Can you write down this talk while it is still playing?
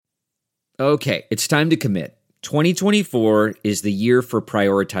Okay, it's time to commit. 2024 is the year for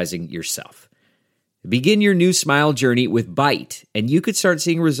prioritizing yourself. Begin your new smile journey with Byte, and you could start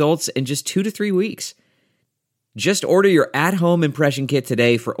seeing results in just 2 to 3 weeks. Just order your at-home impression kit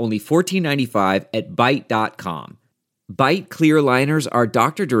today for only $14.95 at Byte.com. Byte clear liners are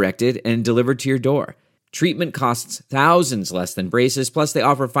doctor-directed and delivered to your door. Treatment costs thousands less than braces, plus they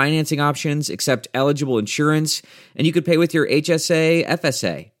offer financing options, accept eligible insurance, and you could pay with your HSA,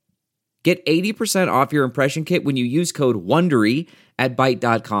 FSA. Get 80% off your impression kit when you use code WONDERY at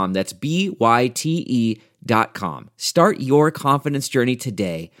Byte.com. That's BYTE.com. Start your confidence journey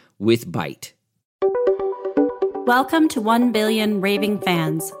today with Byte. Welcome to 1 Billion Raving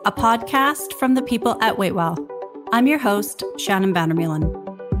Fans, a podcast from the people at Waitwell. I'm your host, Shannon Vandermeulen.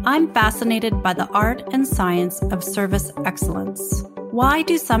 I'm fascinated by the art and science of service excellence. Why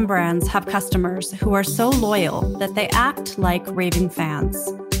do some brands have customers who are so loyal that they act like raving fans?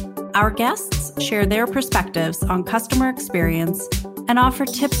 Our guests share their perspectives on customer experience and offer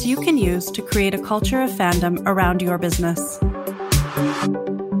tips you can use to create a culture of fandom around your business.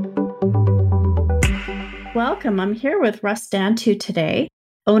 Welcome. I'm here with Russ Dantu today,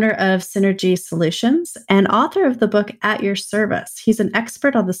 owner of Synergy Solutions and author of the book At Your Service. He's an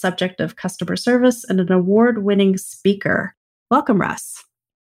expert on the subject of customer service and an award-winning speaker. Welcome, Russ.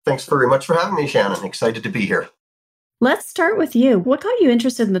 Thanks very much for having me, Shannon. Excited to be here. Let's start with you. What got you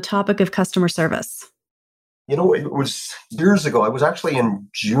interested in the topic of customer service? You know, it was years ago. I was actually in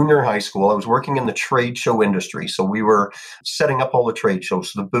junior high school. I was working in the trade show industry. So we were setting up all the trade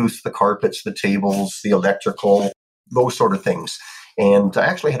shows, the booths, the carpets, the tables, the electrical, those sort of things. And I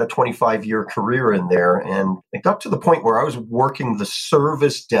actually had a 25-year career in there. And it got to the point where I was working the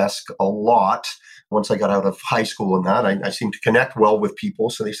service desk a lot. Once I got out of high school and that, I seemed to connect well with people.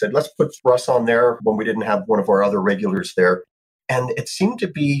 So they said, let's put Russ on there when we didn't have one of our other regulars there. And it seemed to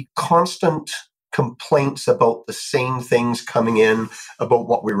be constant complaints about the same things coming in about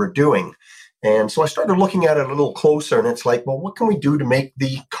what we were doing. And so I started looking at it a little closer, and it's like, well, what can we do to make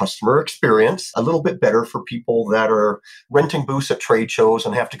the customer experience a little bit better for people that are renting booths at trade shows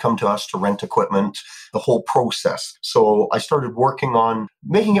and have to come to us to rent equipment, the whole process. So I started working on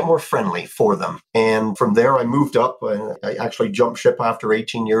making it more friendly for them. And from there, I moved up. I actually jumped ship after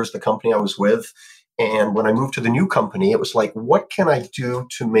 18 years, the company I was with. And when I moved to the new company, it was like, what can I do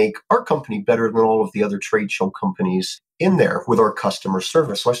to make our company better than all of the other trade show companies in there with our customer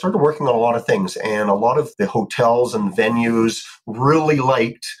service? So I started working on a lot of things, and a lot of the hotels and venues really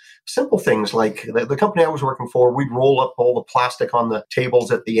liked simple things like the company I was working for. We'd roll up all the plastic on the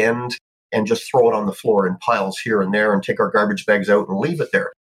tables at the end and just throw it on the floor in piles here and there and take our garbage bags out and leave it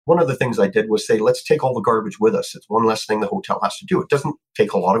there. One of the things I did was say, let's take all the garbage with us. It's one less thing the hotel has to do. It doesn't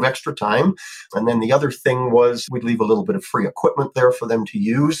take a lot of extra time. And then the other thing was we'd leave a little bit of free equipment there for them to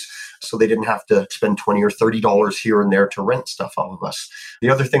use so they didn't have to spend $20 or $30 here and there to rent stuff out of us.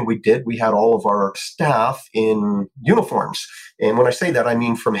 The other thing we did, we had all of our staff in uniforms. And when I say that, I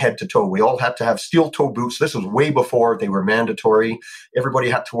mean from head to toe. We all had to have steel toe boots. This was way before they were mandatory.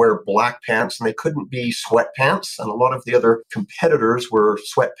 Everybody had to wear black pants, and they couldn't be sweatpants. And a lot of the other competitors were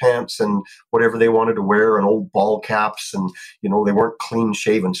sweatpants and whatever they wanted to wear, and old ball caps, and they weren't clean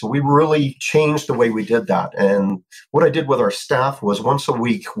shaven. So we really changed the way we did that. And what I did with our staff was once a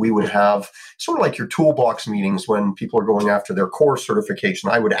week we would have sort of like your toolbox meetings when people are going after their core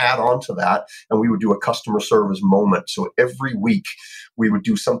certification. I would add on to that, and we would do a customer service moment. So every week we would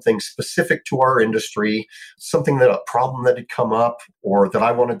do something specific to our industry, a problem that had come up or that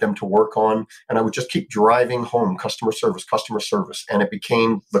I wanted them to work on. And I would just keep driving home customer service. And it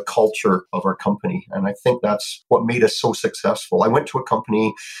became the culture of our company. And I think that's what made us so successful. I went to a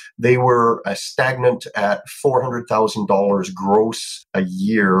company, they were stagnant at $400,000 gross a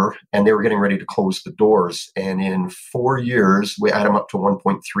year, and they were getting ready to close the doors. And in 4 years, we had them up to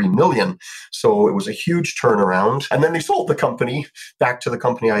 1.3 million. So it was a huge turnaround. And then they sold the company back to the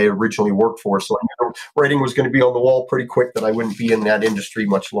company I originally worked for. So I knew the writing was going to be on the wall pretty quick that I wouldn't be in that industry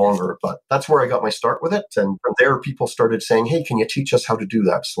much longer. But that's where I got my start with it. And from there, people started saying, hey, can you teach us how to do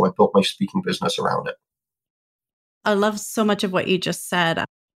that? So I built my speaking business around it. I love so much of what you just said.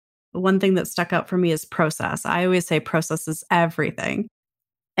 One thing that stuck out for me is process. I always say process is everything.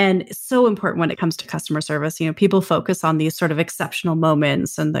 And it's so important when it comes to customer service. People focus on these sort of exceptional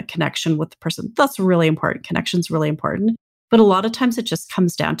moments and the connection with the person. That's really important. Connection's really important. But a lot of times it just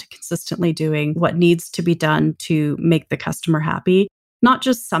comes down to consistently doing what needs to be done to make the customer happy, not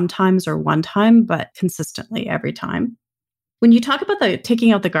just sometimes or one time, but consistently every time. When you talk about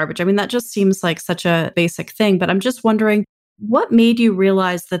taking out the garbage, that just seems like such a basic thing, but I'm just wondering, What made you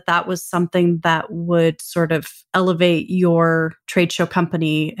realize that that was something that would sort of elevate your trade show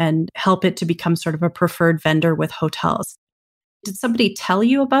company and help it to become sort of a preferred vendor with hotels? Did somebody tell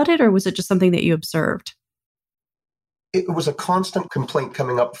you about it, or was it just something that you observed? It was a constant complaint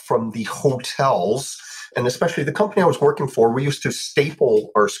coming up from the hotels, and especially the company I was working for. We used to staple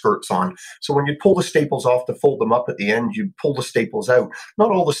our skirts on. So when you pull the staples off to fold them up at the end, you pull the staples out.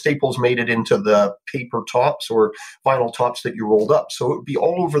 Not all the staples made it into the paper tops or vinyl tops that you rolled up. So it would be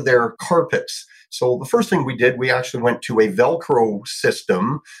all over their carpets. So the first thing we did, we actually went to a Velcro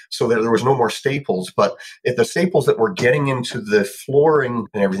system so that there was no more staples. But if the staples that were getting into the flooring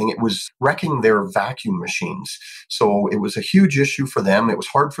and everything, it was wrecking their vacuum machines. So it was a huge issue for them. It was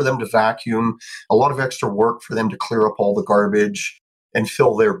hard for them to vacuum, a lot of extra work for them to clear up all the garbage and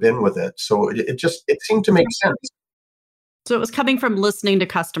fill their bin with it. So it seemed to make sense. So it was coming from listening to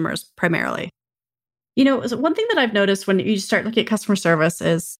customers primarily. So one thing that I've noticed when you start looking at customer service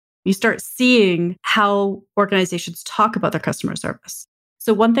is you start seeing how organizations talk about their customer service.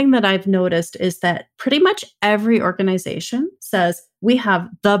 So one thing that I've noticed is that pretty much every organization says we have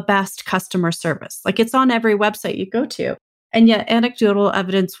the best customer service. Like it's on every website you go to. And yet anecdotal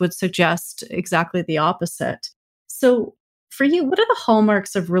evidence would suggest exactly the opposite. So for you, what are the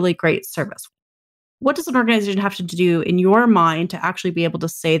hallmarks of really great service? What does an organization have to do in your mind to actually be able to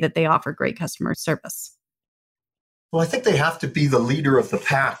say that they offer great customer service? Well, I think they have to be the leader of the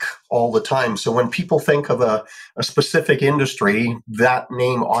pack all the time. So when people think of a specific industry, that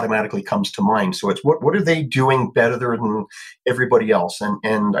name automatically comes to mind. So it's what are they doing better than everybody else?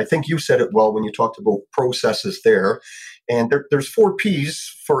 And I think you said it well when you talked about processes there. And there's 4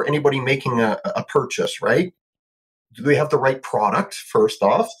 Ps for anybody making a purchase, right? Do they have the right product, first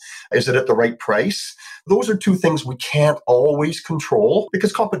off? Is it at the right price? Those are 2 things we can't always control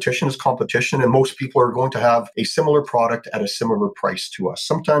because competition is competition, and most people are going to have a similar product at a similar price to us.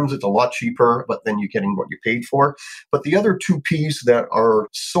 Sometimes it's a lot cheaper, but then you're getting what you paid for. But the other 2 Ps that are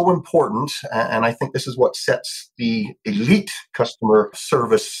so important, and I think this is what sets the elite customer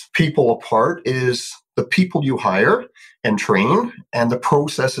service people apart, is the people you hire and train and the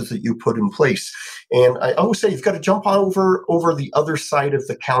processes that you put in place. And I always say you've got to jump over the other side of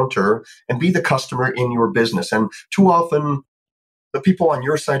the counter and be the customer in your business. And too often the people on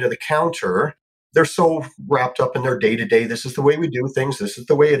your side of the counter, they're so wrapped up in their day-to-day. This is the way we do things. This is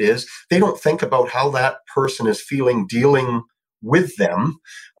the way it is. They don't think about how that person is feeling dealing with them.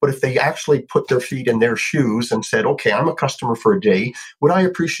 But if they actually put their feet in their shoes and said, okay, I'm a customer for a day, would I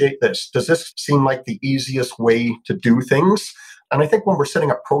appreciate this? Does this seem like the easiest way to do things? And I think when we're setting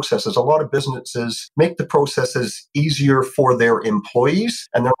up processes, a lot of businesses make the processes easier for their employees,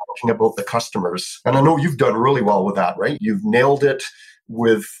 and they're thinking about the customers. And I know you've done really well with that, right? You've nailed it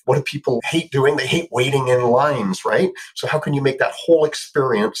with what do people hate doing? They hate waiting in lines, right? So how can you make that whole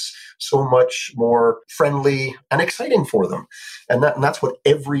experience so much more friendly and exciting for them? And that's what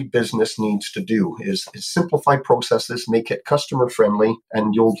every business needs to do is simplify processes, make it customer friendly,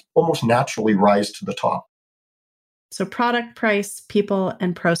 and you'll almost naturally rise to the top. So product, price, people,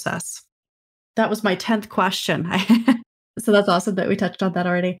 and process. That was my 10th question. So that's awesome that we touched on that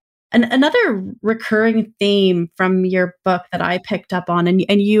already. And another recurring theme from your book that I picked up on,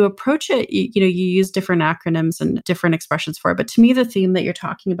 and you approach it, you use different acronyms and different expressions for it. But to me, the theme that you're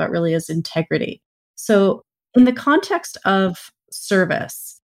talking about really is integrity. So in the context of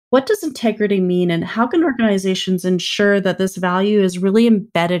service, what does integrity mean, and how can organizations ensure that this value is really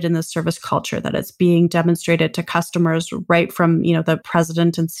embedded in the service culture, that it's being demonstrated to customers right from, the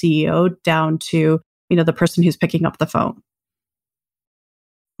president and CEO down to, the person who's picking up the phone?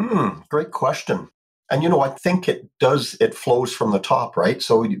 Great question. And, I think it flows from the top, right?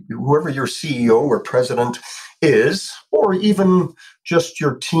 So whoever your CEO or president is, or even just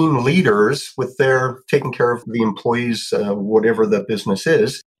your team leaders with their taking care of the employees, whatever the business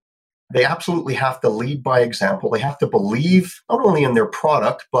is, they absolutely have to lead by example. They have to believe not only in their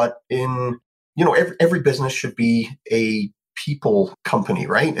product, but in, every business should be a people company,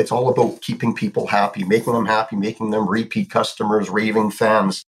 right? It's all about keeping people happy, making them repeat customers, raving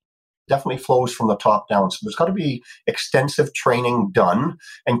fans. Definitely flows from the top down. So there's got to be extensive training done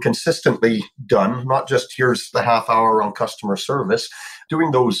and consistently done, not just here's the half hour on customer service,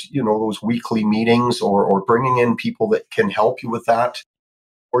 doing those weekly meetings or bringing in people that can help you with that,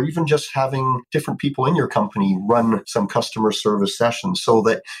 or even just having different people in your company run some customer service sessions so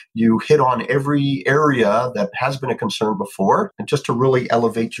that you hit on every area that has been a concern before, and just to really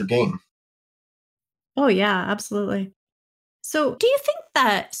elevate your game. Oh, yeah, absolutely. So do you think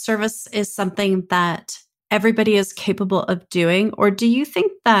that service is something that everybody is capable of doing? Or do you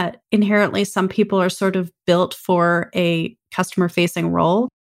think that inherently some people are sort of built for a customer facing role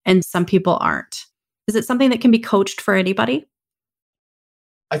and some people aren't? Is it something that can be coached for anybody?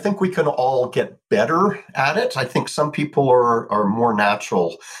 I think we can all get better at it. I think some people are more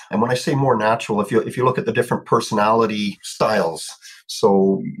natural. And when I say more natural, if you look at the different personality styles,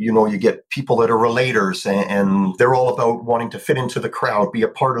 so you get people that are relators and they're all about wanting to fit into the crowd, be a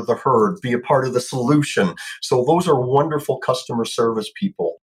part of the herd, be a part of the solution. So those are wonderful customer service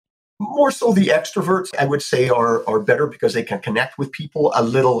people. More so the extroverts, I would say, are better because they can connect with people a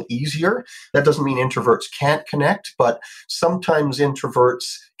little easier. That doesn't mean introverts can't connect, but sometimes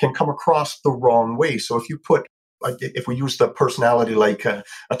introverts can come across the wrong way. So if we use the personality like a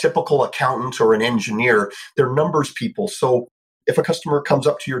typical accountant or an engineer, they're numbers people. So if a customer comes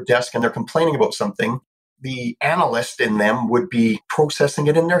up to your desk and they're complaining about something, the analyst in them would be processing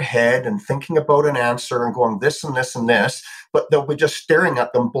it in their head and thinking about an answer and going this and this and this, but they'll be just staring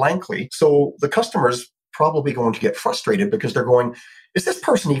at them blankly. So the customer's probably going to get frustrated because they're going, is this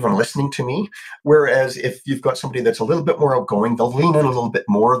person even listening to me? Whereas if you've got somebody that's a little bit more outgoing, they'll lean in a little bit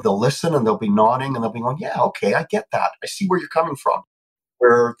more, they'll listen and they'll be nodding and they'll be going, yeah, okay, I get that. I see where you're coming from.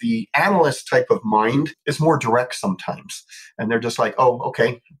 Where the analyst type of mind is more direct sometimes. And they're just like, oh,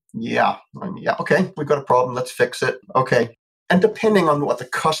 okay, yeah, okay, we've got a problem, let's fix it, okay. And depending on what the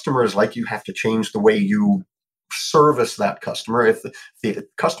customer is like, you have to change the way you service that customer. If the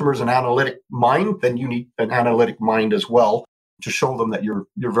customer is an analytic mind, then you need an analytic mind as well to show them that you're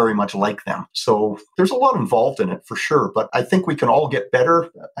very much like them. So there's a lot involved in it for sure, but I think we can all get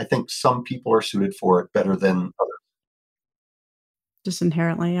better. I think some people are suited for it better than others. Just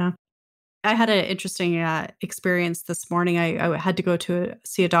inherently, yeah. I had an interesting experience this morning. I had to go to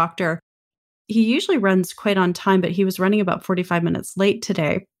see a doctor. He usually runs quite on time, but he was running about 45 minutes late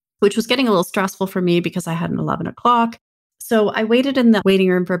today, which was getting a little stressful for me because I had an 11 o'clock. So I waited in the waiting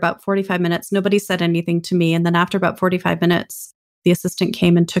room for about 45 minutes. Nobody said anything to me. And then after about 45 minutes, the assistant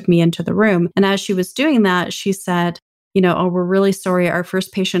came and took me into the room. And as she was doing that, she said, oh, we're really sorry. Our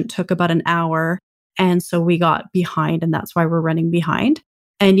first patient took about an hour. And so we got behind, and that's why we're running behind.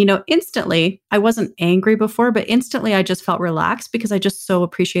 And, instantly, I wasn't angry before, but instantly I just felt relaxed because I just so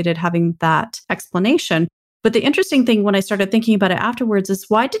appreciated having that explanation. But the interesting thing when I started thinking about it afterwards is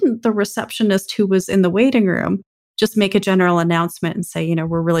why didn't the receptionist who was in the waiting room just make a general announcement and say,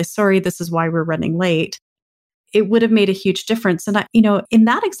 we're really sorry, this is why we're running late? It would have made a huge difference. And, in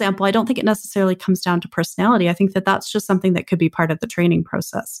that example, I don't think it necessarily comes down to personality. I think that that's just something that could be part of the training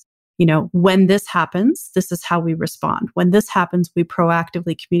process. When this happens, this is how we respond. When this happens, we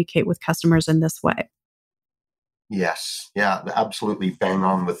proactively communicate with customers in this way. Yes. Yeah, absolutely bang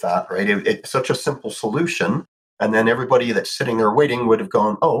on with that, right? It's such a simple solution. And then everybody that's sitting there waiting would have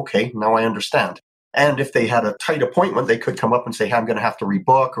gone, oh, okay, now I understand. And if they had a tight appointment, they could come up and say, hey, I'm going to have to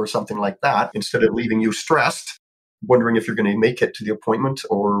rebook or something like that, instead of leaving you stressed, wondering if you're going to make it to the appointment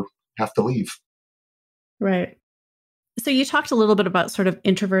or have to leave. Right. So you talked a little bit about sort of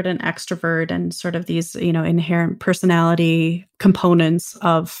introvert and extrovert and sort of these, inherent personality components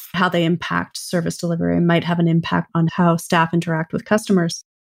of how they impact service delivery and might have an impact on how staff interact with customers.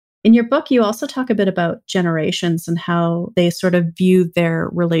 In your book, you also talk a bit about generations and how they sort of view their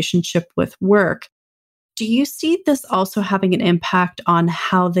relationship with work. Do you see this also having an impact on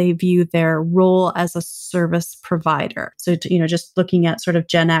how they view their role as a service provider? So, just looking at sort of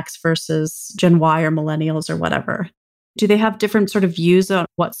Gen X versus Gen Y or millennials or whatever. Do they have different sort of views on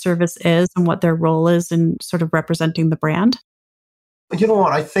what service is and what their role is in sort of representing the brand? You know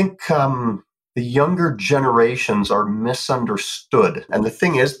what? I think the younger generations are misunderstood. And the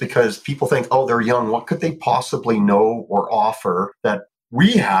thing is, because people think, oh, they're young, what could they possibly know or offer that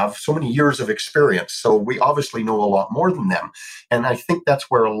we have so many years of experience? So we obviously know a lot more than them. And I think that's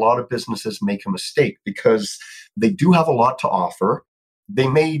where a lot of businesses make a mistake because they do have a lot to offer. They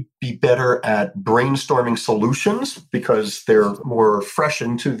may be better at brainstorming solutions because they're more fresh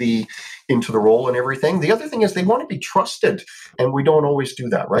into the role and everything. The other thing is they want to be trusted, and we don't always do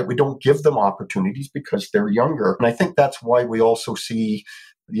that, right? We don't give them opportunities because they're younger. And I think that's why we also see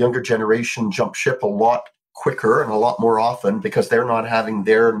the younger generation jump ship a lot quicker and a lot more often because they're not having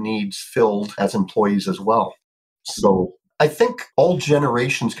their needs filled as employees as well. So I think all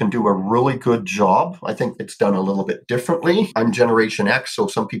generations can do a really good job. I think it's done a little bit differently. I'm Generation X, so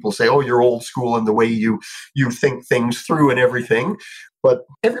some people say, oh, you're old school in the way you think things through and everything. But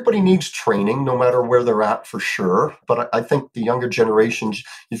everybody needs training, no matter where they're at, for sure. But I think the younger generations,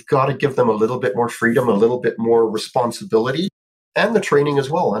 you've got to give them a little bit more freedom, a little bit more responsibility, and the training as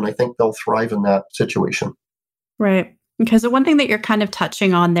well. And I think they'll thrive in that situation. Right. Because the one thing that you're kind of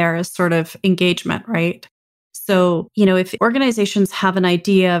touching on there is sort of engagement, right? So, if organizations have an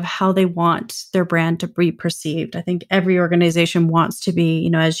idea of how they want their brand to be perceived, I think every organization wants to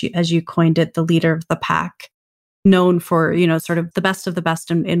be, as you coined it, the leader of the pack, known for, sort of the best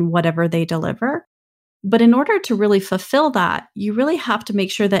in whatever they deliver. But in order to really fulfill that, you really have to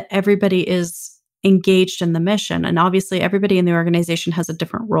make sure that everybody is engaged in the mission. And obviously, everybody in the organization has a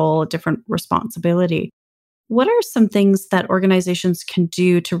different role, a different responsibility. What are some things that organizations can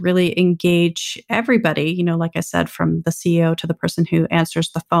do to really engage everybody? Like I said, from the CEO to the person who answers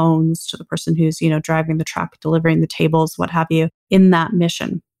the phones to the person who's, driving the truck, delivering the tables, what have you, in that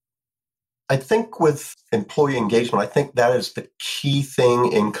mission? I think with employee engagement, I think that is the key thing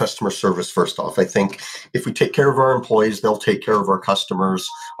in customer service. First off, I think if we take care of our employees, they'll take care of our customers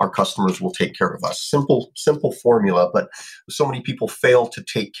will take care of us. Simple formula, but so many people fail to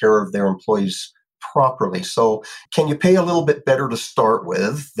take care of their employees properly. So can you pay a little bit better to start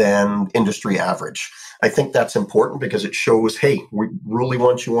with than industry average? I think that's important because it shows, hey, we really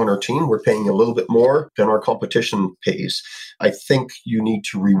want you on our team. We're paying you a little bit more than our competition pays. I think you need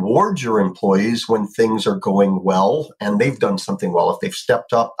to reward your employees when things are going well and they've done something well. If they've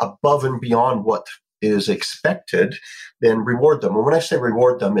stepped up above and beyond what is expected, then reward them. And when I say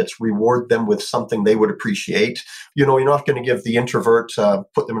reward them, it's reward them with something they would appreciate. You're not going to give the introvert,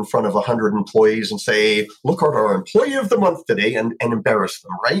 put them in front of 100 employees and say, look at our employee of the month today and embarrass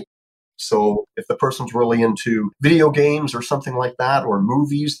them, right? So if the person's really into video games or something like that, or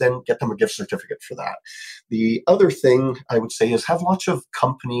movies, then get them a gift certificate for that. The other thing I would say is have lots of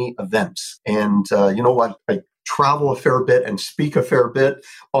company events. And I travel a fair bit and speak a fair bit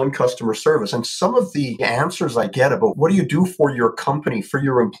on customer service. And some of the answers I get about what do you do for your company, for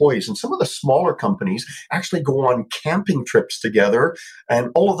your employees, and some of the smaller companies actually go on camping trips together and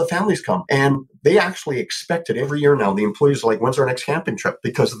all of the families come. And they actually expect it every year now. The employees are like, when's our next camping trip?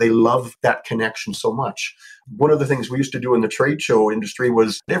 Because they love that connection so much. One of the things we used to do in the trade show industry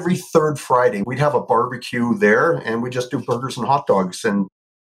was every third Friday, we'd have a barbecue there and we just do burgers and hot dogs and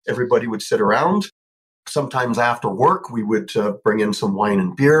everybody would sit around. Sometimes after work, we would bring in some wine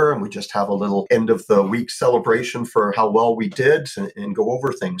and beer and we just have a little end of the week celebration for how well we did and go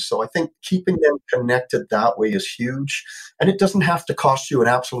over things. So I think keeping them connected that way is huge. And it doesn't have to cost you an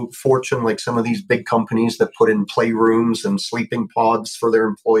absolute fortune like some of these big companies that put in playrooms and sleeping pods for their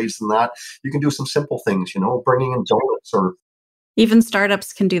employees and that. You can do some simple things, bringing in donuts or... Even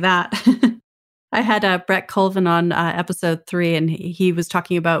startups can do that. I had Brett Colvin on episode 3, and he was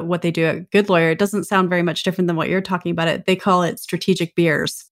talking about what they do at Good Lawyer. It doesn't sound very much different than what you're talking about. They call it strategic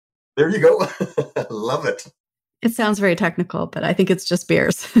beers. There you go. Love it. It sounds very technical, but I think it's just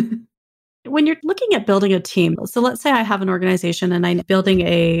beers. When you're looking at building a team, so let's say I have an organization and I'm building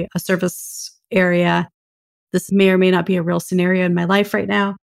a service area. This may or may not be a real scenario in my life right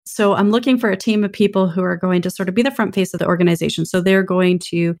now. So I'm looking for a team of people who are going to sort of be the front face of the organization. So they're going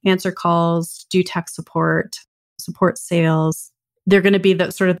to answer calls, do tech support, support sales. They're going to be the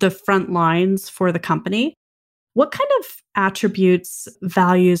sort of the front lines for the company. What kind of attributes,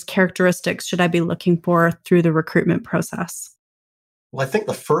 values, characteristics should I be looking for through the recruitment process? Well, I think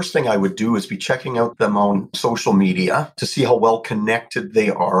the first thing I would do is be checking out them on social media to see how well connected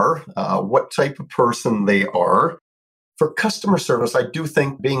they are, what type of person they are. For customer service, I do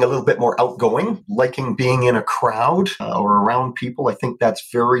think being a little bit more outgoing, liking being in a crowd or around people, I think that's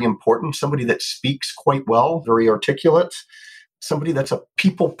very important. Somebody that speaks quite well, very articulate, somebody that's a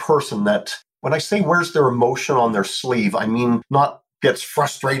people person that, when I say wears their emotion on their sleeve, I mean not gets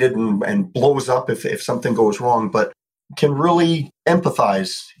frustrated and blows up if something goes wrong, but can really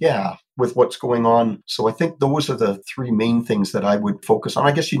empathize, with what's going on. So I think those are the 3 main things that I would focus on.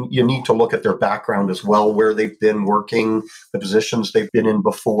 I guess you need to look at their background as well, where they've been working, the positions they've been in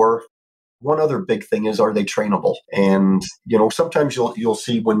before. One other big thing is, are they trainable? And, sometimes you'll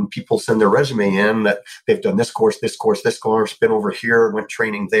see when people send their resume in that they've done this course, been over here, went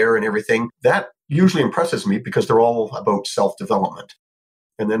training there and everything. That usually impresses me because they're all about self-development.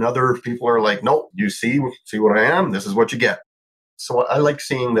 And then other people are like, nope, you see what I am, this is what you get. So I like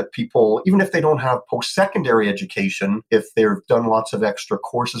seeing that people, even if they don't have post-secondary education, if they've done lots of extra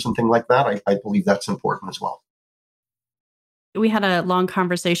courses and things like that, I believe that's important as well. We had a long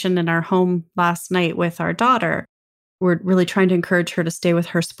conversation in our home last night with our daughter. We're really trying to encourage her to stay with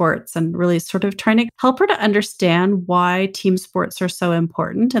her sports and really sort of trying to help her to understand why team sports are so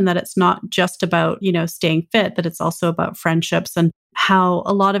important and that it's not just about, staying fit, that it's also about friendships and how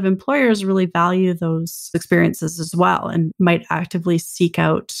a lot of employers really value those experiences as well and might actively seek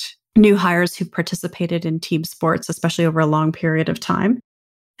out new hires who participated in team sports, especially over a long period of time.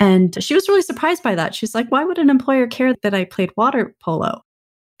 And she was really surprised by that. She's like, why would an employer care that I played water polo?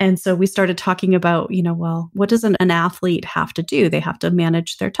 And so we started talking about, well, what does an athlete have to do? They have to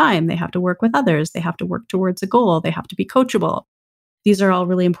manage their time. They have to work with others. They have to work towards a goal. They have to be coachable. These are all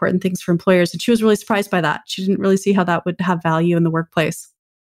really important things for employers. And she was really surprised by that. She didn't really see how that would have value in the workplace.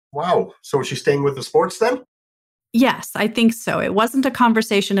 Wow. So is she staying with the sports then? Yes, I think so. It wasn't a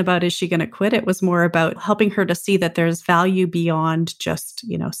conversation about, is she going to quit? It was more about helping her to see that there's value beyond just,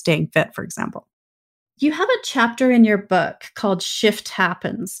 staying fit, for example. You have a chapter in your book called Shift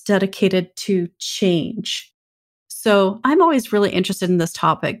Happens, dedicated to change. So I'm always really interested in this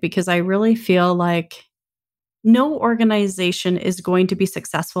topic because I really feel like no organization is going to be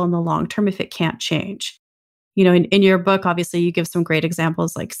successful in the long term if it can't change. In your book, obviously, you give some great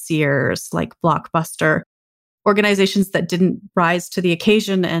examples like Sears, like Blockbuster, organizations that didn't rise to the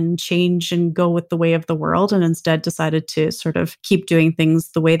occasion and change and go with the way of the world and instead decided to sort of keep doing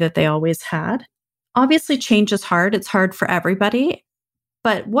things the way that they always had. Obviously, change is hard. It's hard for everybody.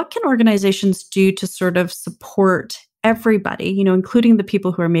 But what can organizations do to sort of support everybody, including the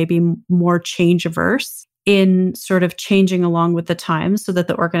people who are maybe more change averse, in sort of changing along with the times so that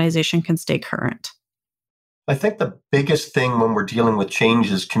the organization can stay current? I think the biggest thing when we're dealing with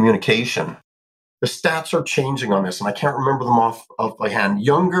change is communication. The stats are changing on this, and I can't remember them off by hand.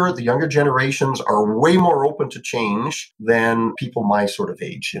 The younger generations are way more open to change than people my sort of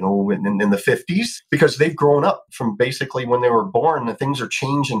age, in the 50s, because they've grown up from basically when they were born. And things are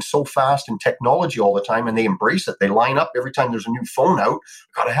changing so fast in technology all the time, and they embrace it. They line up every time there's a new phone out.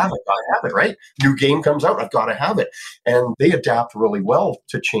 Gotta have it, right? New game comes out, I've got to have it. And they adapt really well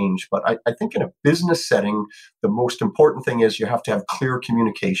to change. But I think in a business setting, the most important thing is you have to have clear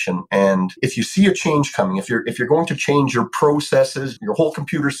communication. And if you see a change coming, if you're going to change your processes, your whole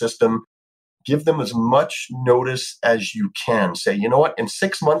computer system, give them as much notice as you can. Say, you know what, in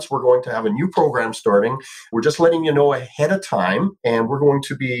 6 months, we're going to have a new program starting. We're just letting you know ahead of time, and we're going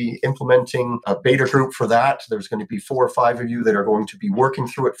to be implementing a beta group for that. There's going to be 4 or 5 of you that are going to be working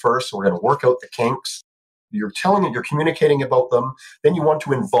through it first. So we're going to work out the kinks. You're telling it, you're communicating about them. Then you want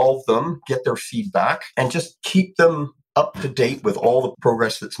to involve them, get their feedback, and just keep them up to date with all the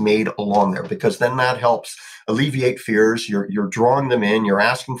progress that's made along there, because then that helps alleviate fears. You're drawing them in, you're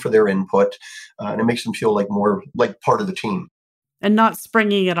asking for their input, and it makes them feel more like part of the team. And not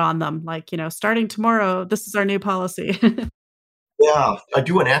springing it on them, starting tomorrow, this is our new policy. Yeah, I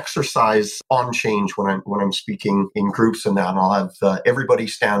do an exercise on change when I'm speaking in groups and that. And I'll have everybody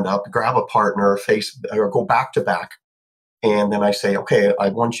stand up, grab a partner, or go back to back. And then I say, okay, I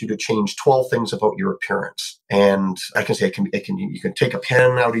want you to change 12 things about your appearance. And I can say, you can take a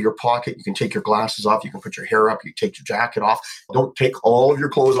pen out of your pocket. You can take your glasses off. You can put your hair up. You take your jacket off. Don't take all of your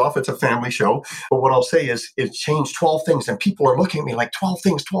clothes off. It's a family show. But what I'll say is change 12 things. And people are looking at me like 12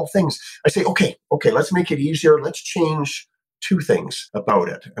 things. I say, okay, let's make it easier. Let's change 2 things about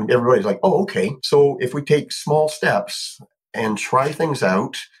it. And everybody's like, oh, okay. So if we take small steps and try things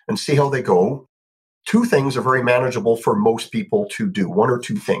out and see how they go, 2 things are very manageable for most people to do, 1 or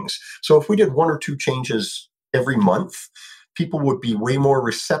 2 things. So if we did 1 or 2 changes every month, people would be way more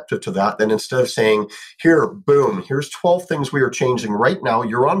receptive to that than instead of saying, here, boom, here's 12 things we are changing right now.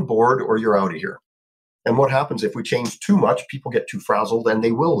 You're on board or you're out of here. And what happens if we change too much, people get too frazzled and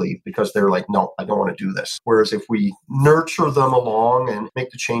they will leave because they're like, no, I don't want to do this. Whereas if we nurture them along and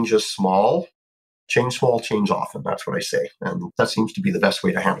make the changes small, change small, change often. That's what I say. And that seems to be the best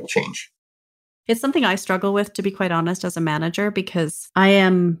way to handle change. It's something I struggle with, to be quite honest, as a manager, because I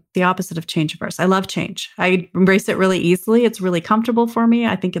am the opposite of change averse. I love change. I embrace it really easily. It's really comfortable for me.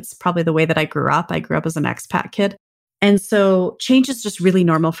 I think it's probably the way that I grew up. I grew up as an expat kid. And so change is just really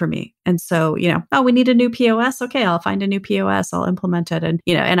normal for me. And so, we need a new POS. Okay, I'll find a new POS. I'll implement it. And,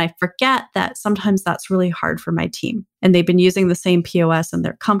 and I forget that sometimes that's really hard for my team. And they've been using the same POS and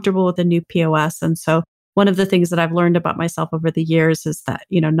they're comfortable with the new POS. And so one of the things that I've learned about myself over the years is that,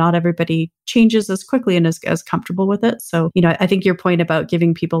 not everybody changes as quickly and is as comfortable with it. So, I think your point about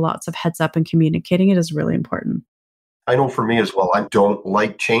giving people lots of heads up and communicating it is really important. I know for me as well, I don't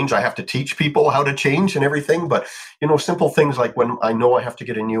like change. I have to teach people how to change and everything. But, simple things like when I know I have to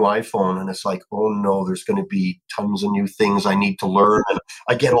get a new iPhone and it's like, oh no, there's going to be tons of new things I need to learn. And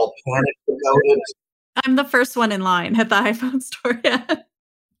I get all panicked about it. I'm the first one in line at the iPhone store. Yeah.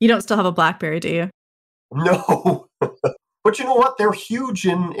 You don't still have a BlackBerry, do you? No. But you know what? They're huge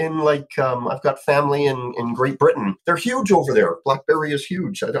in I've got family in Great Britain. They're huge over there. BlackBerry is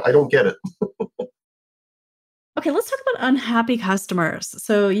huge. I don't get it. Okay, let's talk about unhappy customers.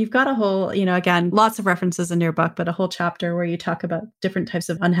 So you've got a whole, again, lots of references in your book, but a whole chapter where you talk about different types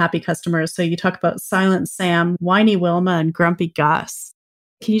of unhappy customers. So you talk about Silent Sam, Whiny Wilma, and Grumpy Gus.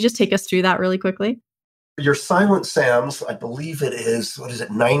 Can you just take us through that really quickly? Your silent Sams, I believe it is,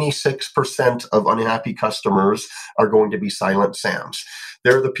 96% of unhappy customers are going to be silent Sams.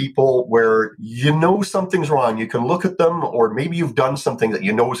 They're the people where you know something's wrong. You can look at them, or maybe you've done something that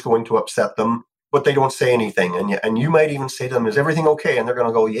you know is going to upset them, but they don't say anything. And you might even say to them, is everything okay? And they're going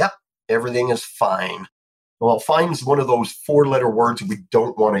to go, yep, everything is fine. Well, fine is one of those four-letter words we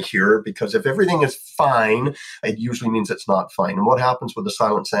don't want to hear, because if everything is fine, it usually means it's not fine. And what happens with the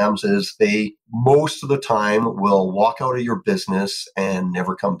silent Sams is they, most of the time, will walk out of your business and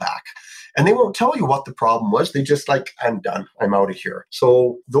never come back. And they won't tell you what the problem was. They just like, I'm done. I'm out of here.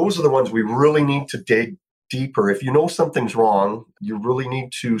 So those are the ones we really need to dig deeper. If you know something's wrong, you really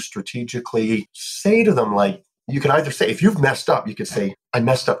need to strategically say to them, like, you can either say, if you've messed up, you could say, I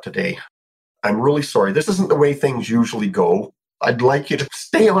messed up today. I'm really sorry. This isn't the way things usually go. I'd like you to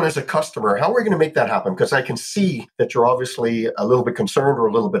stay on as a customer. How are we going to make that happen? Because I can see that you're obviously a little bit concerned or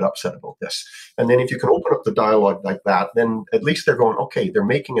a little bit upset about this. And then if you can open up the dialogue like that, then at least they're going, okay, they're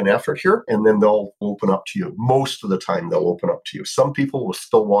making an effort here, and then they'll open up to you. Most of the time, they'll open up to you. Some people will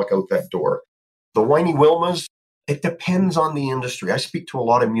still walk out that door. The whiny Wilmas, it depends on the industry. I speak to a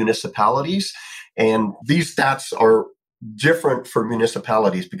lot of municipalities, and these stats are different for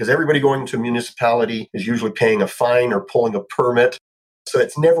municipalities because everybody going to a municipality is usually paying a fine or pulling a permit. So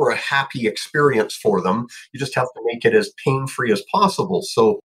it's never a happy experience for them. You just have to make it as pain-free as possible.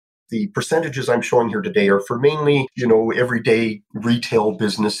 So the percentages I'm showing here today are for mainly, everyday retail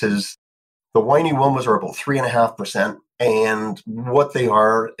businesses. The whiny Wilmas are about 3.5%. And what they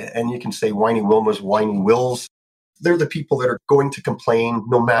are, and you can say whiny Wilmas, whiny Wills, they're the people that are going to complain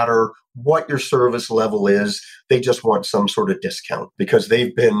no matter what your service level is. They just want some sort of discount because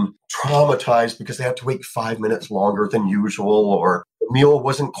they've been traumatized because they had to wait 5 minutes longer than usual, or the meal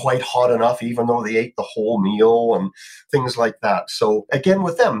wasn't quite hot enough, even though they ate the whole meal and things like that. So again,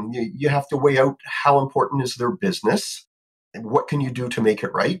 with them, you have to weigh out how important is their business. And what can you do to make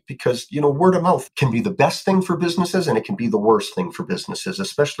it right? Because, word of mouth can be the best thing for businesses and it can be the worst thing for businesses,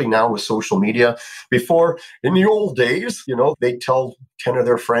 especially now with social media. Before, in the old days, they'd tell 10 of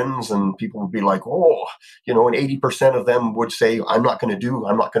their friends and people would be like, oh, and 80% of them would say, I'm not going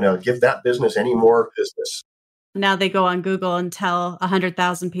to give that business any more business. Now they go on Google and tell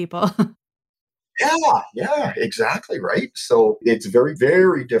 100,000 people. Yeah, exactly right. So it's very,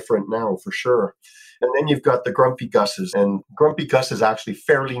 very different now for sure. And then you've got the Grumpy Gusses. And Grumpy Gus is actually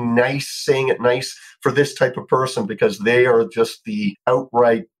fairly nice, saying it nice for this type of person because they are just the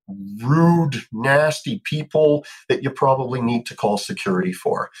outright rude, nasty people that you probably need to call security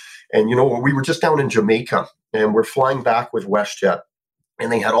for. And we were just down in Jamaica and we're flying back with WestJet.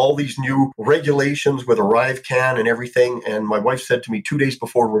 And they had all these new regulations with ArriveCAN and everything. And my wife said to me 2 days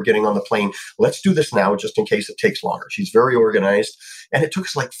before we're getting on the plane, let's do this now just in case it takes longer. She's very organized. And it took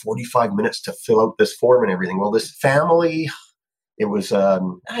us like 45 minutes to fill out this form and everything. Well, this family, it was, a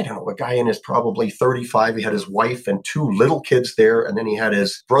guy in his probably 35. He had his wife and two little kids there. And then he had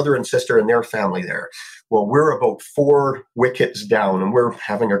his brother and sister and their family there. Well, we're about 4 wickets down and we're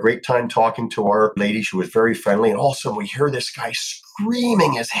having a great time talking to our lady. She was very friendly. And all of a sudden we hear this guy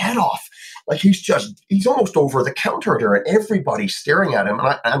screaming his head off. Like he's almost over the counter there and everybody's staring at him.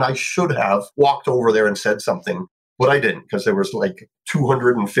 And I should have walked over there and said something, but I didn't because there was like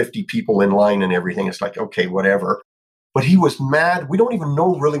 250 people in line and everything. It's like, okay, whatever. But he was mad. We don't even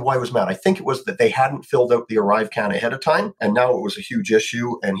know really why he was mad. I think it was that they hadn't filled out the ArriveCAN ahead of time, and now it was a huge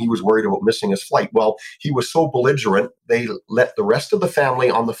issue, and he was worried about missing his flight. Well, he was so belligerent, they let the rest of the family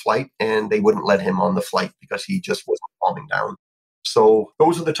on the flight, and they wouldn't let him on the flight because he just wasn't calming down. So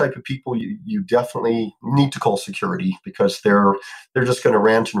those are the type of people you definitely need to call security because they're just going to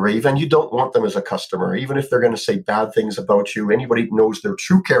rant and rave, and you don't want them as a customer. Even if they're going to say bad things about you, anybody who knows their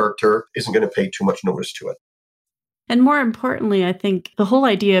true character isn't going to pay too much notice to it. And more importantly, I think the whole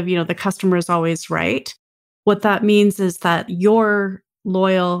idea of, the customer is always right. What that means is that your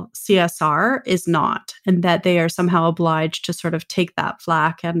loyal CSR is not, and that they are somehow obliged to sort of take that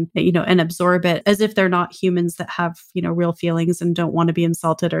flack and, and absorb it as if they're not humans that have, real feelings and don't want to be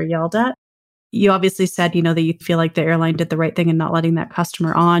insulted or yelled at. You obviously said, that you feel like the airline did the right thing in not letting that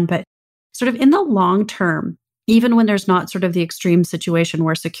customer on, but sort of in the long term, even when there's not sort of the extreme situation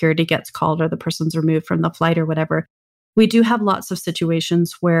where security gets called or the person's removed from the flight or whatever, we do have lots of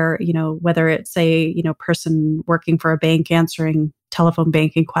situations where, whether it's a, person working for a bank answering telephone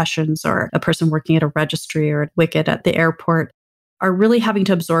banking questions or a person working at a registry or a wicket at the airport are really having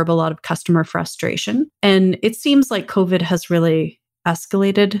to absorb a lot of customer frustration. And it seems like COVID has really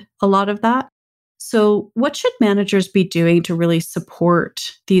escalated a lot of that. So what should managers be doing to really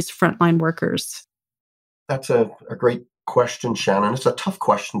support these frontline workers? That's a great question, Shannon. It's a tough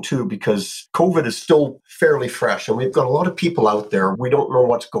question too, because COVID is still fairly fresh and we've got a lot of people out there. We don't know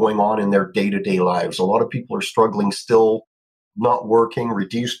what's going on in their day-to-day lives. A lot of people are struggling still, not working,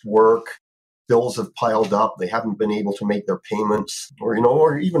 reduced work. Bills have piled up. They haven't been able to make their payments,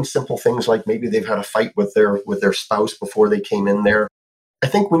 or even simple things like maybe they've had a fight with their spouse before they came in there. I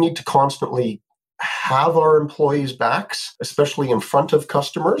think we need to constantly have our employees' backs, especially in front of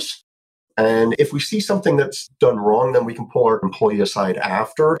customers. And if we see something that's done wrong, then we can pull our employee aside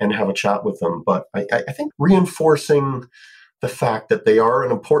after and have a chat with them. But I think reinforcing the fact that they are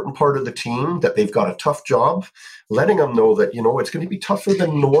an important part of the team, that they've got a tough job, letting them know that, it's going to be tougher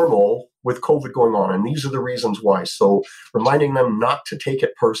than normal with COVID going on. And these are the reasons why. So reminding them not to take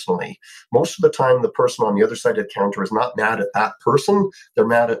it personally. Most of the time, the person on the other side of the counter is not mad at that person. They're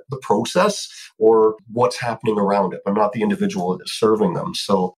mad at the process or what's happening around it, but not the individual that is serving them.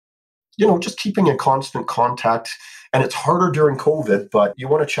 So, just keeping in constant contact. And it's harder during COVID, but you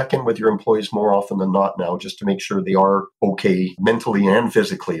want to check in with your employees more often than not now, just to make sure they are okay mentally and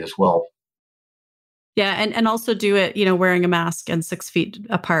physically as well. Yeah. And also do it, wearing a mask and 6 feet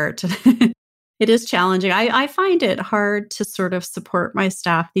apart. It is challenging. I find it hard to sort of support my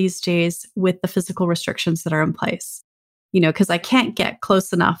staff these days with the physical restrictions that are in place, because I can't get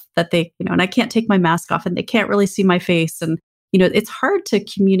close enough that they, and I can't take my mask off and they can't really see my face. And it's hard to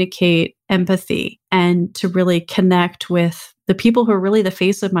communicate empathy and to really connect with the people who are really the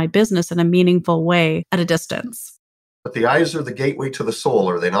face of my business in a meaningful way at a distance. But the eyes are the gateway to the soul,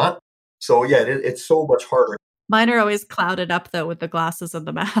 are they not? So yeah, it's so much harder. Mine are always clouded up though with the glasses and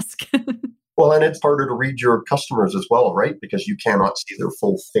the mask. Well, and it's harder to read your customers as well, right? Because you cannot see their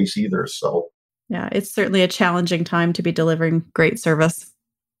full face either. So yeah, it's certainly a challenging time to be delivering great service.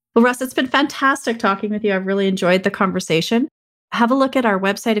 Well, Russ, it's been fantastic talking with you. I've really enjoyed the conversation. Have a look at our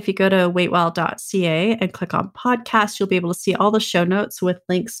website. If you go to waitwell.ca and click on podcast, you'll be able to see all the show notes with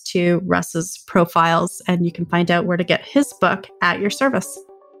links to Russ's profiles, and you can find out where to get his book at your service.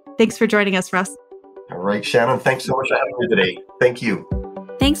 Thanks for joining us, Russ. All right, Shannon, thanks so much for having me today. Thank you.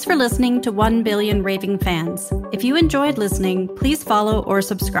 Thanks for listening to 1 Billion Raving Fans. If you enjoyed listening, please follow or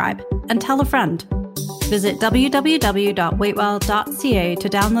subscribe and tell a friend. Visit www.waitwell.ca to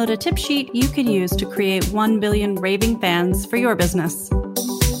download a tip sheet you can use to create 1 billion raving fans for your business.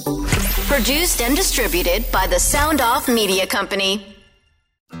 Produced and distributed by the Sound Off Media Company.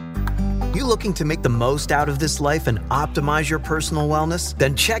 You looking to make the most out of this life and optimize your personal wellness?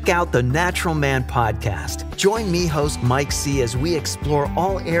 Then check out the Natural Man Podcast. Join me, host Mike C., as we explore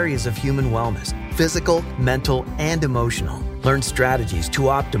all areas of human wellness, physical, mental, and emotional. Learn strategies to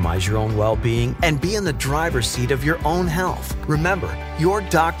optimize your own well-being and be in the driver's seat of your own health. Remember, your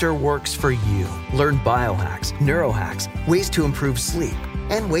doctor works for you. Learn biohacks, neurohacks, ways to improve sleep,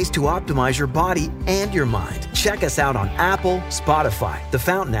 and ways to optimize your body and your mind. Check us out on Apple, Spotify, the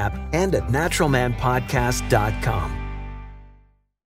Fountain app, and at naturalmanpodcast.com.